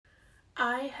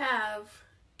I have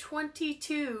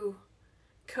 22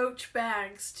 Coach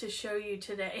bags to show you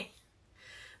today.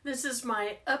 This is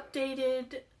my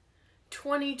updated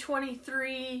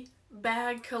 2023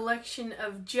 bag collection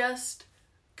of just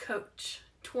Coach.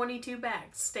 22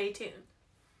 bags. Stay tuned.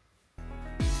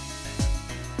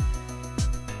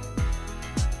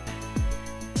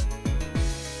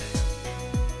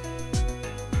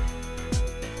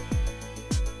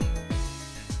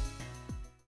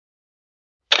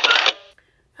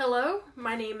 Hello,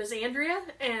 my name is Andrea,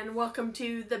 and welcome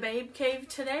to the Babe Cave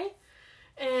today.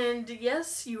 And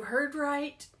yes, you heard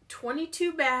right,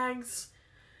 22 bags.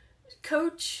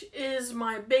 Coach is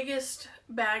my biggest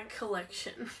bag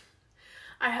collection.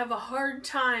 I have a hard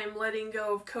time letting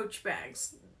go of Coach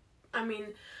bags. I mean,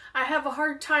 I have a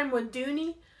hard time with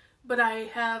Dooney, but I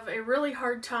have a really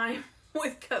hard time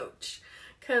with Coach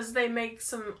because they make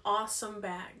some awesome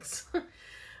bags.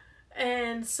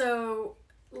 And so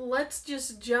let's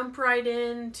just jump right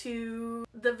into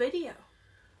the video.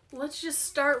 Let's just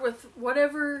start with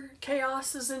whatever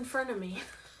chaos is in front of me.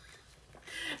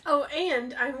 Oh,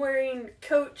 and I'm wearing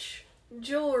Coach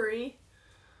jewelry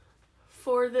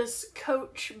for this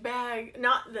Coach bag.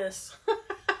 Not this.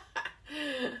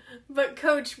 But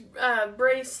Coach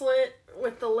bracelet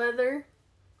with the leather.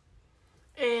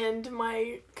 And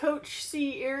my Coach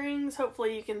C earrings.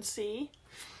 Hopefully you can see.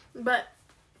 But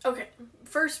okay,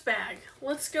 first bag.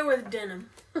 Let's go with denim.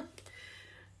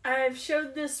 I've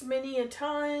showed this many a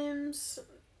times.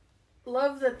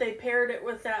 Love that they paired it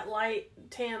with that light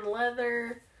tan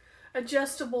leather.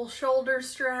 Adjustable shoulder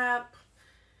strap.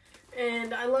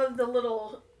 And I love the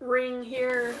little ring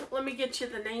here. Let me get you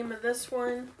the name of this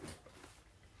one.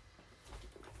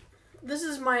 This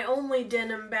is my only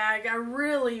denim bag. I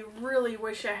really, really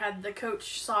wish I had the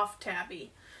Coach soft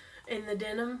tabby in the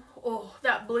denim. Oh,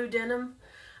 that blue denim.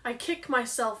 I kick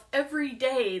myself every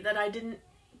day that I didn't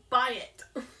buy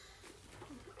it.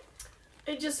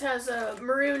 It just has a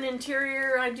maroon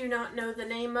interior. I do not know the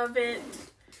name of it.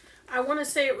 I want to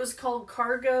say it was called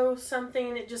cargo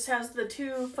something. It just has the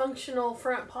two functional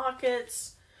front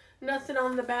pockets. Nothing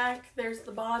on the back. There's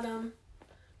the bottom.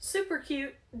 Super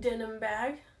cute denim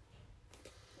bag.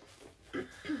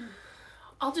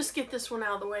 I'll just get this one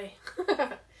out of the way.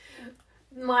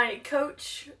 My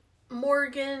Coach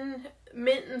Morgan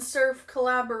Mint and Surf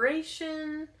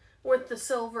collaboration with the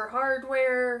silver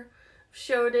hardware.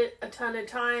 Showed it a ton of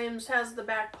times. Has the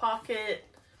back pocket.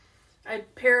 I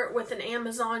pair it with an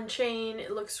Amazon chain.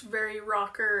 It looks very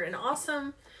rocker and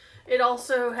awesome. It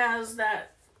also has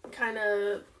that kind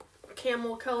of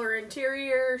camel color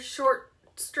interior, short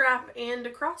strap and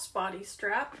a crossbody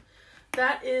strap.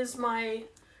 That is my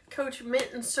Coach Mint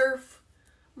and Surf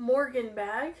Morgan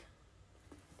bag.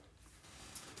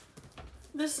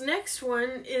 This next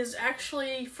one is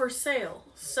actually for sale.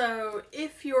 So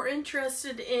if you're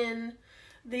interested in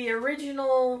the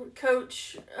original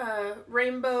Coach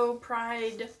Rainbow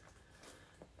Pride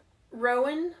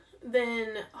Rowan,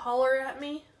 then holler at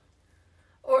me.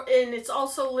 And it's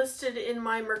also listed in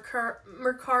my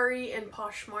Mercari and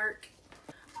Poshmark.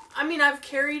 I mean, I've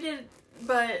carried it,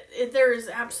 but there is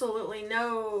absolutely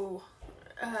no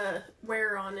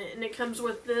wear on it. And it comes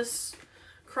with this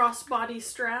crossbody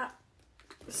strap.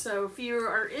 So if you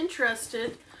are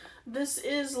interested, this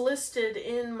is listed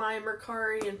in my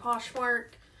Mercari and Poshmark,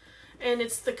 and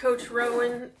it's the Coach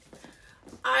Rowan.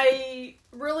 I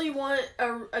really want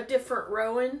a different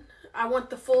Rowan. I want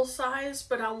the full size,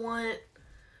 but I want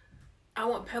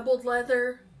pebbled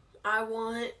leather. I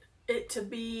want it to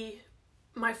be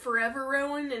my forever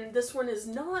Rowan, and this one is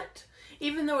not.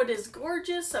 Even though it is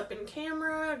gorgeous up in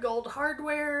camera, gold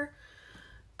hardware.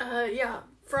 Yeah,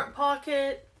 front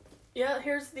pocket. Yeah,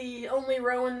 here's the only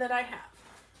Rowan that I have.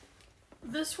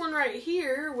 This one right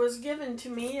here was given to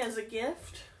me as a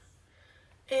gift,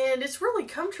 and it's really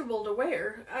comfortable to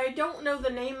wear. I don't know the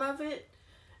name of it.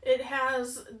 It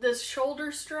has this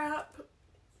shoulder strap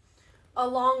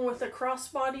along with a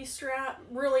crossbody strap.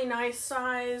 Really nice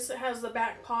size. It has the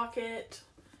back pocket.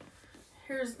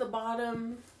 Here's the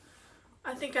bottom.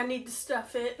 I think I need to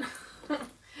stuff it.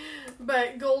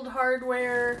 But gold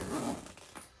hardware.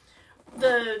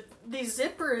 The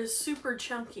zipper is super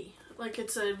chunky. Like,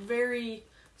 it's a very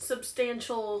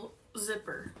substantial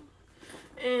zipper.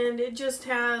 And it just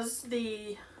has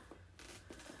the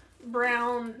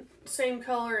brown, same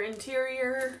color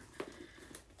interior.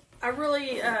 I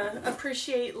really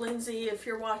appreciate Lindsay if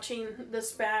you're watching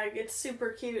this bag. It's super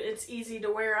cute. It's easy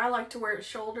to wear. I like to wear it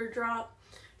shoulder drop.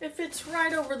 It fits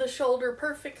right over the shoulder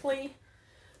perfectly.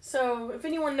 So if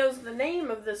anyone knows the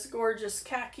name of this gorgeous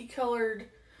khaki colored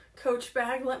Coach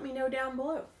bag, let me know down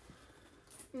below.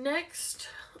 Next,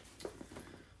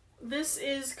 This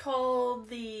is called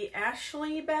the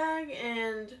Ashley bag,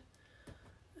 and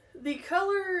the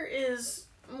color is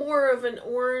more of an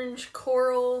orange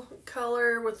coral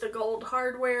color with the gold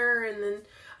hardware, and then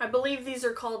I believe these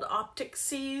are called Optic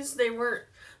Seas. They weren't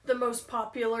the most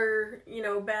popular,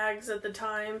 bags at the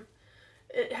time.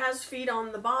 It has feet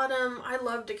on the bottom. I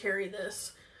love to carry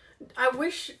this. I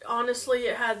wish, honestly,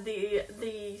 it had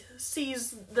the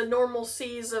C's, the normal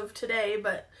C's of today,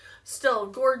 but still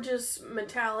gorgeous,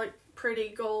 metallic, pretty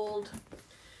gold.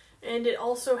 And it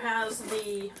also has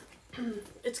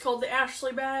it's called the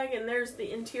Ashley bag, and there's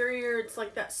the interior. It's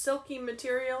like that silky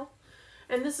material.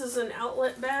 And this is an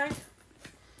outlet bag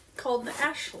called the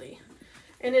Ashley.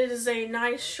 And it is a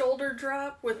nice shoulder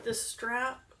drop with this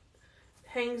strap.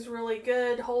 Hangs really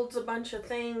good, holds a bunch of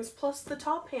things, plus the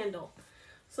top handle.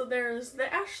 So there's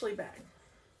the Ashley bag.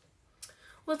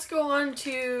 Let's go on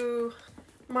to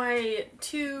my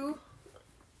 2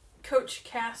 Coach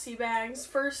Cassie bags.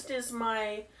 First is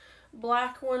my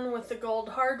black one with the gold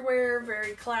hardware,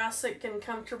 very classic and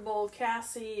comfortable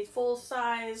Cassie, full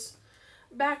size,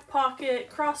 back pocket,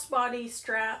 crossbody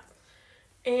strap,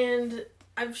 and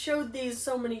I've showed these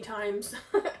so many times,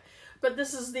 but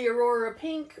this is the Aurora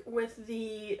Pink with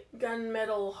the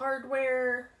gunmetal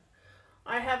hardware.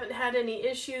 I haven't had any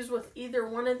issues with either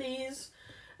one of these,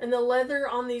 and the leather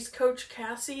on these Coach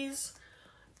Cassies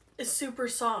is super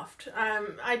soft.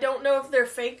 I don't know if they're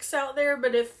fakes out there,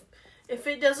 but if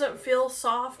it doesn't feel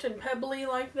soft and pebbly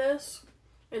like this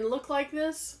and look like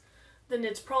this, then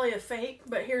it's probably a fake.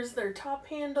 But here's their top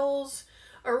handles,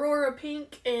 Aurora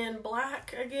Pink and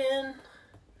black again.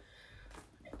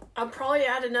 I'll probably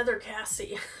add another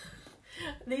Cassie.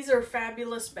 These are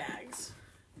fabulous bags.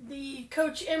 The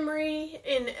Coach Emery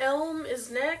in Elm is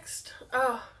next.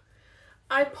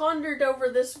 I pondered over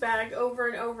this bag over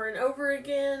and over and over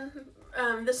again.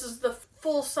 This is the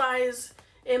full-size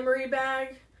Emery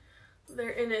bag.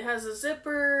 And it has a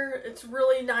zipper. It's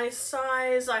really nice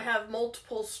size. I have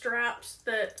multiple straps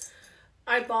that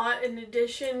I bought in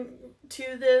addition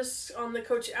to this on the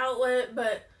Coach outlet,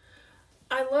 but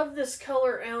I love this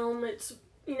color elm. It's,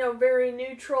 very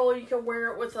neutral. You can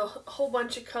wear it with a whole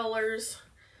bunch of colors.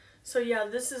 So yeah,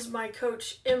 this is my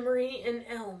Coach Emery in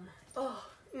Elm. Oh,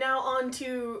 now on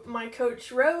to my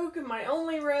Coach Rogue, my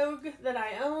only Rogue that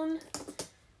I own.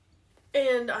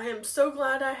 And I am so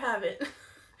glad I have it.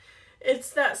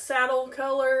 It's that saddle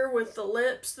color with the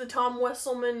lips, the Tom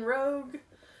Wesselman Rogue,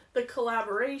 the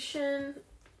collaboration.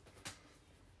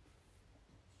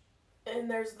 And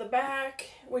there's the back,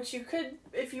 which you could,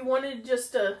 if you wanted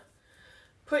just to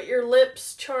put your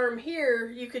lips charm here,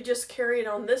 you could just carry it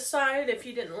on this side if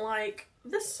you didn't like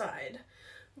this side.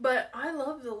 But I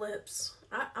love the lips.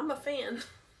 I'm a fan.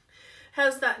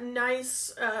 Has that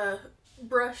nice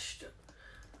brushed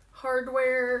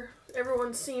hardware.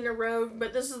 Everyone's seen a Rogue,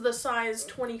 but this is the size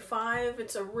 25.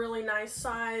 It's a really nice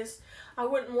size. I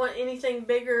wouldn't want anything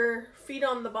bigger. Feet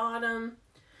on the bottom.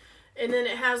 And then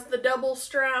it has the double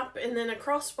strap and then a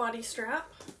crossbody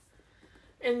strap.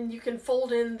 And you can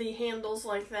fold in the handles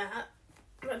like that.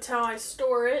 That's how I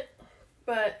store it.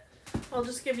 But I'll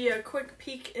just give you a quick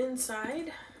peek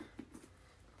inside.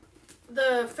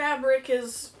 The fabric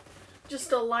is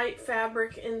just a light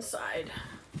fabric inside.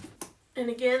 And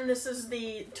again, this is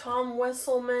the Tom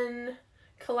Wesselman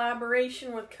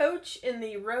collaboration with Coach in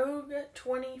the Rogue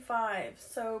 25.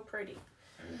 So pretty.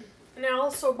 And I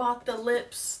also bought the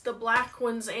lips, the black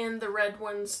ones and the red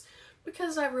ones,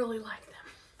 because I really like them.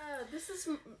 This is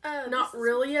not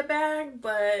really a bag,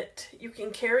 but you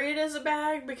can carry it as a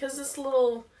bag because this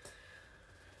little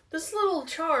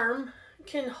charm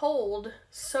can hold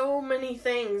so many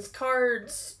things.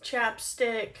 Cards,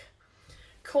 chapstick,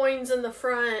 coins in the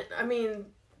front. I mean,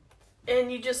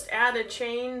 and you just add a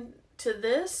chain to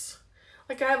this.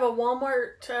 Like I have a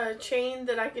Walmart chain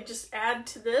that I could just add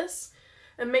to this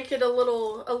and make it a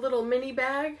little mini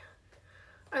bag.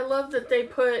 I love that they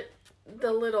put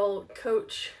the little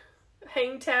Coach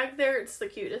hang tag there. It's the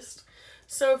cutest.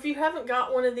 So if you haven't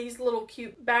got one of these little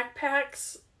cute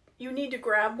backpacks, you need to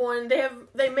grab one.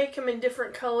 They make them in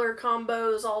different color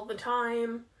combos all the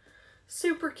time.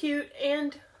 Super cute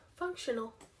and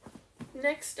functional.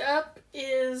 Next up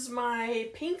is my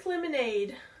pink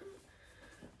lemonade.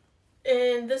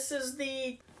 And this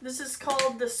is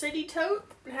called the City Tote.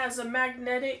 It has a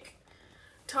magnetic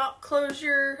top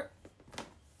closure.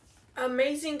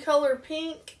 Amazing color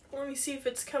pink. Let me see if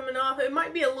it's coming off. It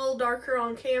might be a little darker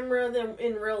on camera than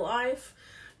in real life.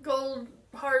 Gold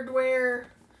hardware.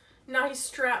 Nice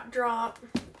strap drop.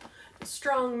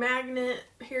 Strong magnet.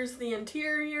 Here's the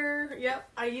interior. Yep,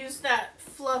 I used that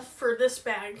fluff for this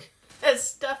bag as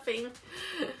stuffing.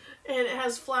 And it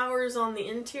has flowers on the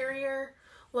interior.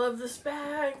 Love this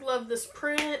bag. Love this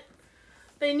print.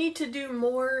 They need to do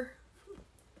more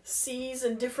C's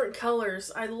in different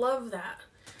colors. I love that.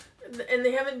 And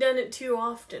they haven't done it too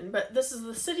often. But this is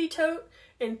the City Tote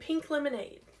in Pink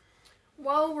Lemonade.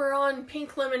 While we're on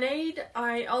Pink Lemonade,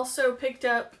 I also picked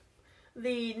up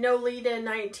the Nolita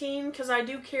 19 because I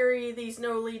do carry these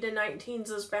Nolita 19s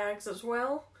as bags as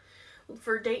well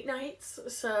for date nights.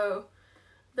 So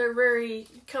they're very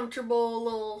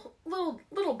comfortable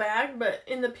little bag, but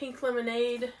in the Pink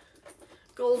Lemonade,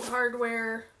 gold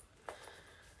hardware,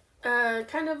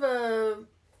 kind of a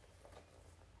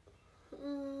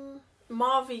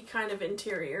mauvey kind of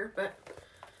interior. But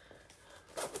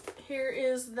here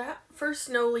is that first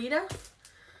Nolita.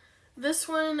 This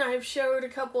one I've showed a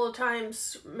couple of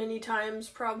times, many times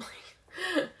probably.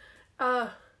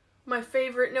 My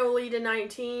favorite Nolita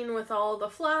 19 with all the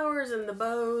flowers and the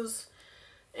bows.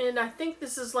 And I think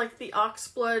this is like the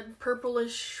oxblood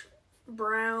purplish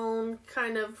brown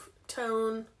kind of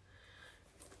tone.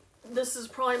 This is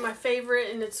probably my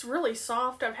favorite, and it's really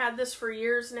soft. I've had this for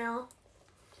years now.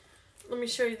 Let me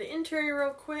show you the interior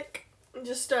real quick.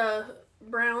 Just a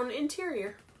brown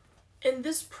interior. And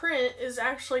this print is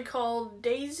actually called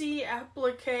Daisy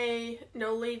Applique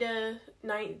Nolita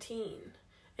 19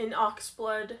 in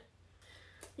oxblood.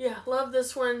 Yeah, love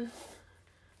this one.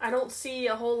 I don't see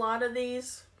a whole lot of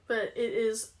these, but it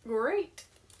is great.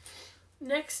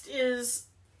 Next is,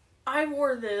 I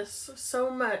wore this so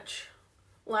much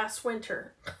last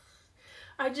winter.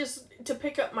 To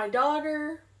pick up my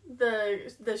daughter,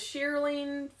 the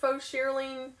shearling, faux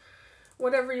shearling,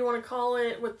 whatever you want to call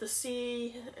it, with the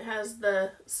C, has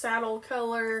the saddle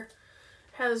color,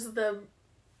 has the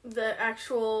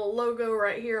actual logo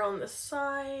right here on the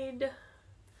side.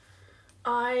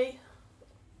 I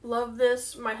love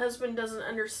this. My husband doesn't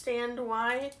understand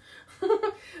why,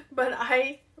 but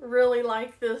I really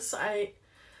like this. I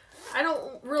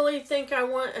don't really think I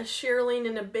want a shearling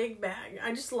in a big bag.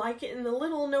 I just like it in the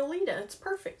little Nolita. It's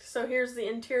perfect. So here's the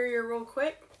interior real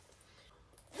quick.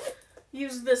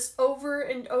 Use this over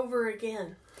and over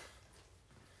again.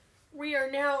 We are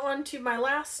now on to my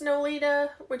last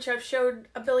Nolita, which I've showed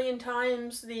a billion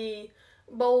times, the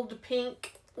bold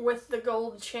pink with the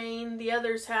gold chain. The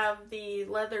others have the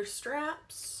leather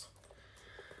straps.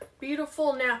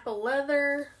 Beautiful Napa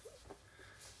leather.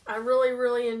 I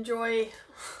really enjoy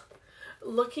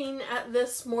looking at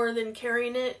this more than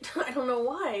carrying it. I don't know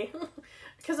why,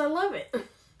 because I love it.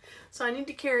 So I need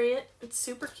to carry it. It's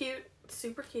super cute,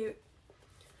 super cute.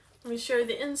 Let me show you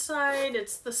the inside.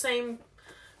 It's the same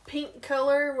pink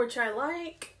color, which I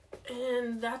like.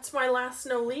 And that's my last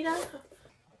Nolita.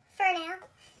 For now.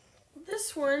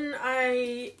 This one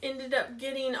I ended up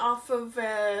getting off of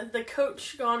the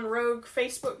Coach Gone Rogue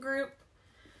Facebook group.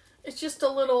 It's just a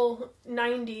little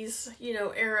 90s,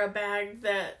 era bag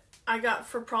that I got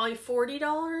for probably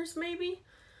 $40 maybe.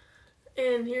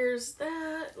 And here's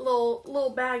that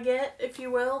little baguette, if you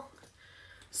will.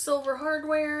 Silver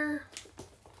hardware,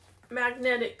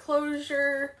 magnetic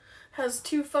closure, has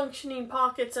 2 functioning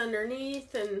pockets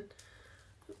underneath, and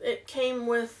it came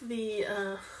with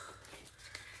the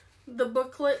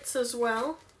booklets as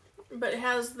well, but it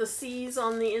has the C's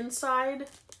on the inside.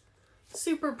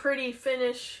 Super pretty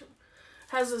finish.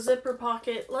 Has a zipper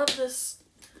pocket. Love this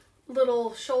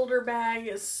little shoulder bag.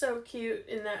 Is so cute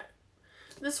in that.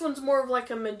 This one's more of like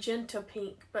a magenta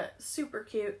pink, but super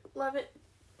cute. Love it.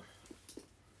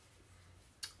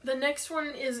 The next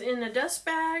one is in a dust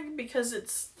bag because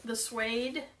it's the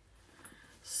suede.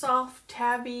 Soft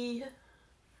tabby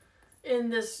in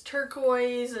this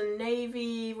turquoise and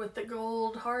navy with the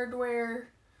gold hardware.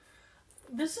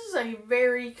 This is a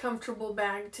very comfortable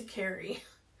bag to carry.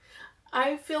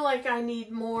 I feel like I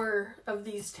need more of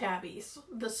these tabbies,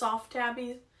 the soft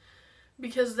tabbies,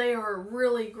 because they are a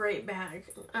really great bag.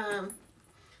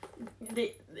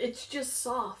 It's just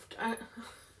soft.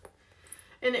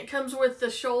 And it comes with the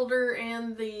shoulder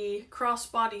and the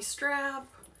crossbody strap.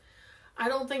 I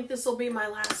don't think this will be my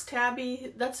last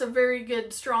tabby. That's a very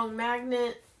good strong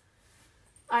magnet.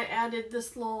 I added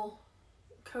this little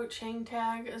Coach hang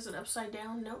tag. Is it upside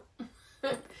down? Nope.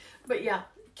 But yeah,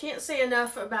 can't say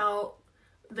enough about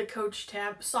the Coach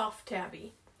soft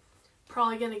tabby.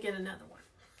 Probably gonna get another one.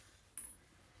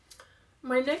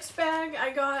 My next bag I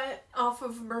got off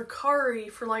of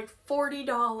Mercari for like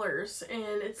 $40,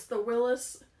 and it's the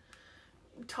Willis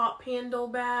top handle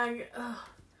bag.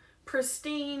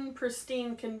 Pristine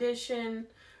condition,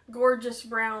 gorgeous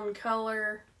brown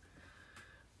color.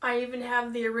 I even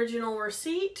have the original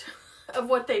receipt of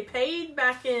what they paid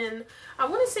back in, I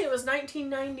want to say it was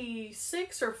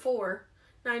 1996 or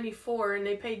 94, and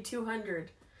they paid $200.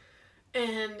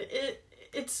 and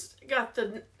it's got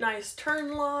the nice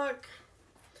turn lock.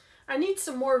 I need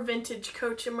some more vintage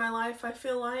Coach in my life, I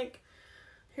feel like.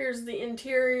 Here's the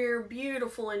interior,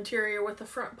 beautiful interior with the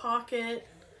front pocket.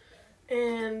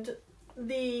 And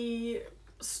this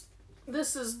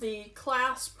is the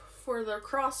clasp for the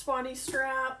crossbody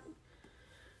strap.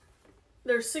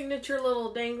 Their signature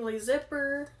little dangly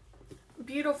zipper.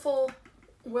 Beautiful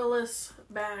Willis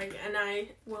bag, and I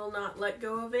will not let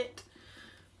go of it.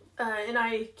 And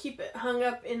I keep it hung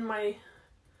up in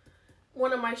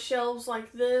one of my shelves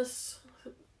like this.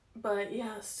 But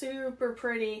yeah, super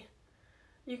pretty.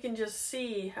 You can just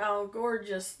see how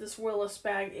gorgeous this Willis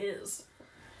bag is.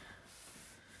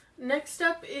 Next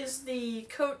up is the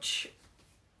Coach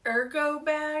Ergo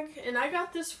bag, and I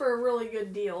got this for a really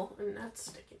good deal, and that's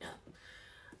sticking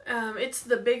up. It's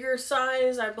the bigger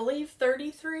size, I believe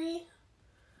 33.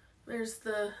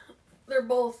 They're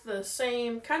both the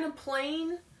same, kind of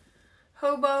plain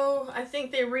hobo. I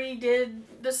think they redid,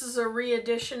 this is a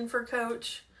re-edition for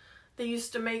Coach. They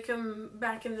used to make them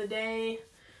back in the day.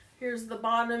 Here's the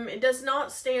bottom. It does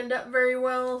not stand up very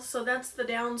well, so that's the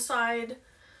downside.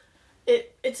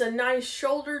 It's a nice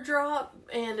shoulder drop,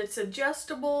 and it's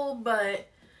adjustable, but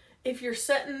if you're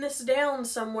setting this down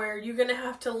somewhere, you're going to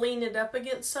have to lean it up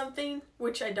against something,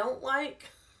 which I don't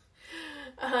like,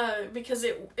 because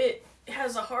it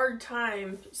has a hard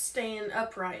time staying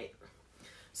upright.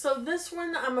 So this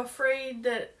one, I'm afraid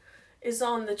that is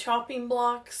on the chopping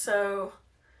block, so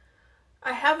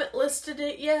I haven't listed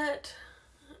it yet,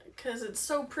 because it's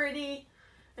so pretty,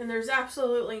 and there's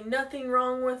absolutely nothing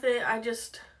wrong with it.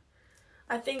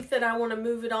 I think that I want to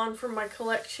move it on from my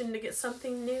collection to get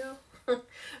something new.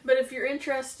 But if you're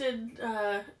interested,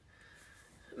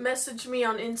 message me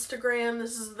on Instagram.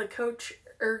 This is the Coach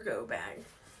Ergo bag.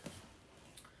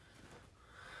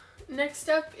 Next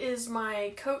up is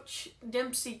my Coach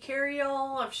Dempsey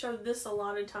carry-all. I've showed this a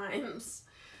lot of times.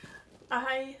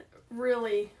 I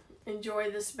really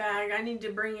enjoy this bag. I need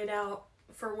to bring it out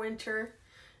for winter.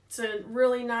 It's a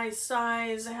really nice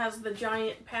size. It has the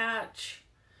giant patch.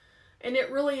 And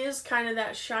it really is kind of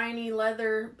that shiny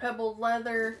leather, pebbled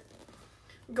leather,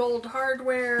 gold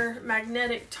hardware,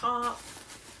 magnetic top.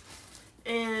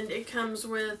 And it comes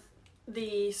with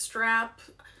the strap.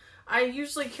 I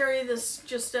usually carry this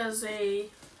just as a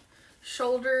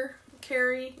shoulder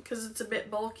carry because it's a bit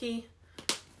bulky.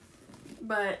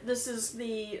 But this is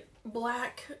the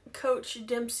black Coach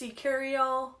Dempsey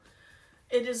carry-all.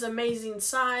 It is amazing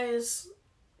size,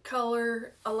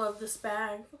 color. I love this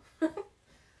bag.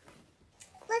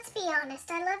 Let's be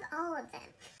honest, I love all of them.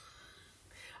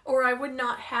 Or I would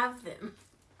not have them.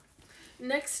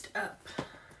 Next up,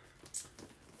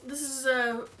 this is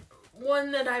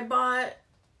one that I bought,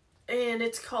 and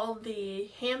it's called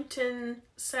the Hampton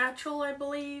Satchel, I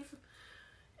believe.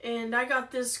 And I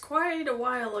got this quite a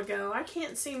while ago. I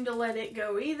can't seem to let it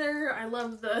go either. I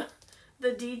love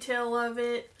the detail of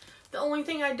it. The only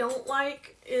thing I don't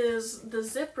like is the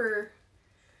zipper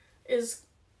is,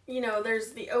 you know,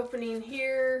 there's the opening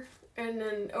here and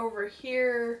then over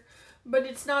here, but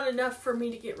it's not enough for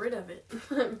me to get rid of it.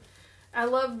 I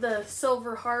love the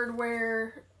silver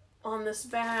hardware on this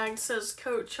bag. It says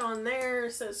Coach on there,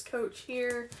 it says Coach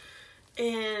here,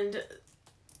 and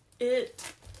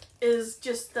it is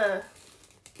just the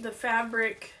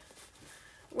fabric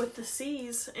with the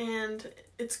C's, and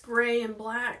it's gray and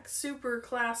black, super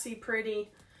classy, pretty.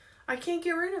 I can't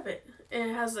get rid of it. And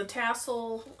it has a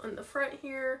tassel on the front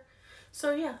here.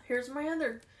 So yeah, here's my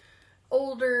other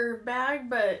older bag,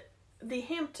 but the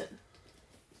Hampton.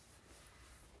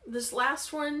 This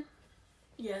last one,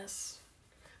 yes,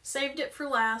 saved it for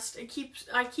last.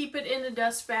 I keep it in a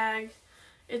dust bag.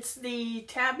 It's the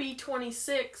Tabby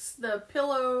 26, the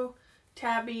Pillow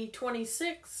Tabby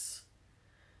 26.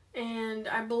 And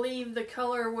I believe the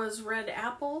color was red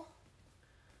apple.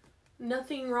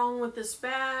 Nothing wrong with this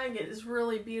bag. It is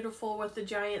really beautiful with the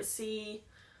giant C.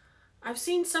 I've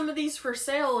seen some of these for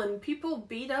sale, and people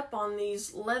beat up on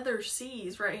these leather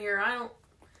C's right here. I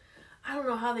don't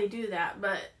know how they do that,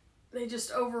 but they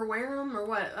just overwear them or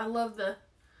what. I love the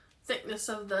thickness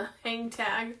of the hang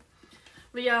tag.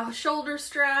 But yeah, shoulder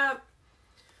strap.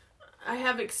 I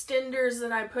have extenders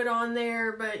that I put on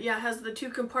there, but yeah, it has the 2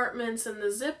 compartments and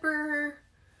the zipper.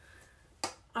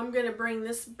 I'm gonna bring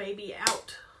this baby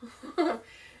out.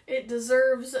 It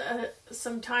deserves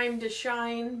some time to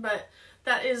shine, but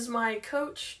that is my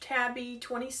Coach Tabby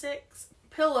 26,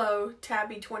 Pillow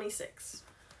Tabby 26.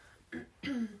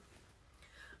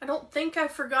 I don't think I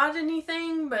forgot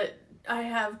anything, but I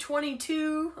have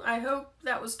 22. I hope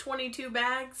that was 22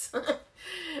 bags.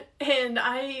 And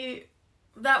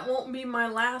that won't be my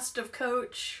last of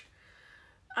Coach.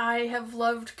 I have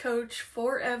loved Coach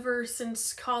forever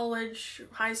since college,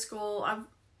 high school. I've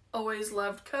always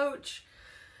loved Coach.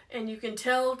 And you can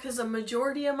tell because a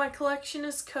majority of my collection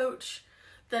is Coach.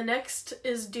 The next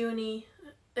is Dooney.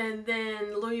 And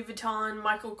then Louis Vuitton,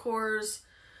 Michael Kors.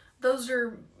 Those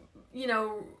are, you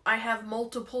know, I have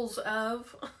multiples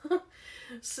of.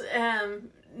 So,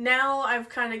 now I've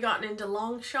kind of gotten into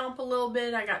Longchamp a little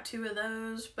bit. I got 2 of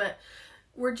those. But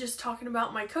we're just talking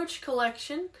about my Coach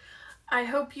collection. I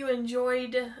hope you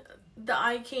enjoyed the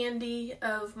eye candy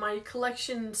of my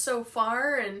collection so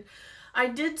far, and I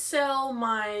did sell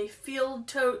my Field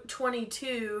Tote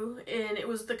 22, and it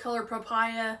was the color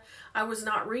papaya. I was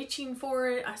not reaching for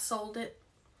it. I sold it.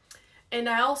 And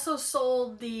I also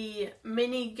sold the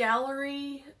mini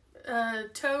gallery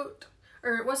tote,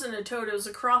 or it wasn't a tote, it was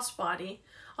a crossbody.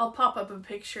 I'll pop up a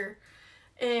picture.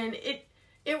 And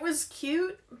it was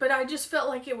cute, but I just felt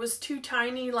like it was too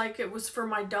tiny, like it was for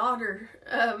my daughter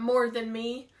more than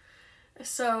me.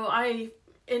 So I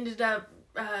ended up,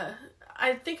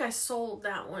 I think I sold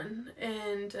that one,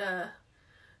 and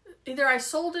either I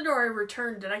sold it or I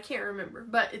returned it. I can't remember,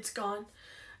 but it's gone.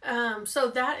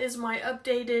 So that is my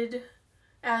updated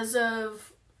as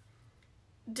of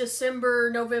December,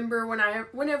 November,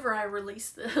 whenever I release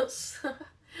this.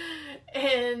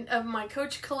 And of my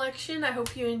Coach collection. I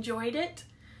hope you enjoyed it.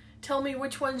 Tell me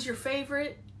which one's your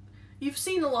favorite. You've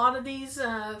seen a lot of these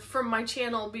from my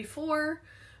channel before,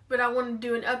 but I want to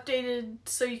do an updated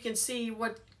so you can see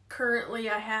what currently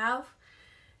I have.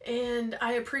 And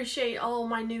I appreciate all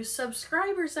my new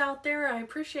subscribers out there. I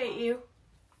appreciate you.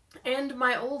 And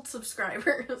my old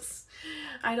subscribers.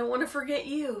 I don't want to forget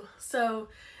you. So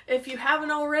if you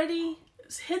haven't already,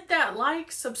 hit that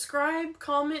like, subscribe,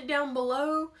 comment down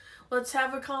below. Let's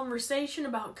have a conversation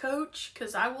about Coach,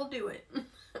 because I will do it.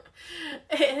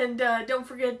 And don't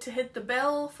forget to hit the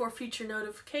bell for future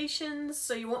notifications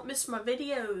so you won't miss my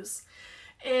videos.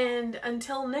 And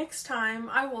until next time,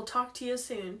 I will talk to you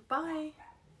soon. Bye.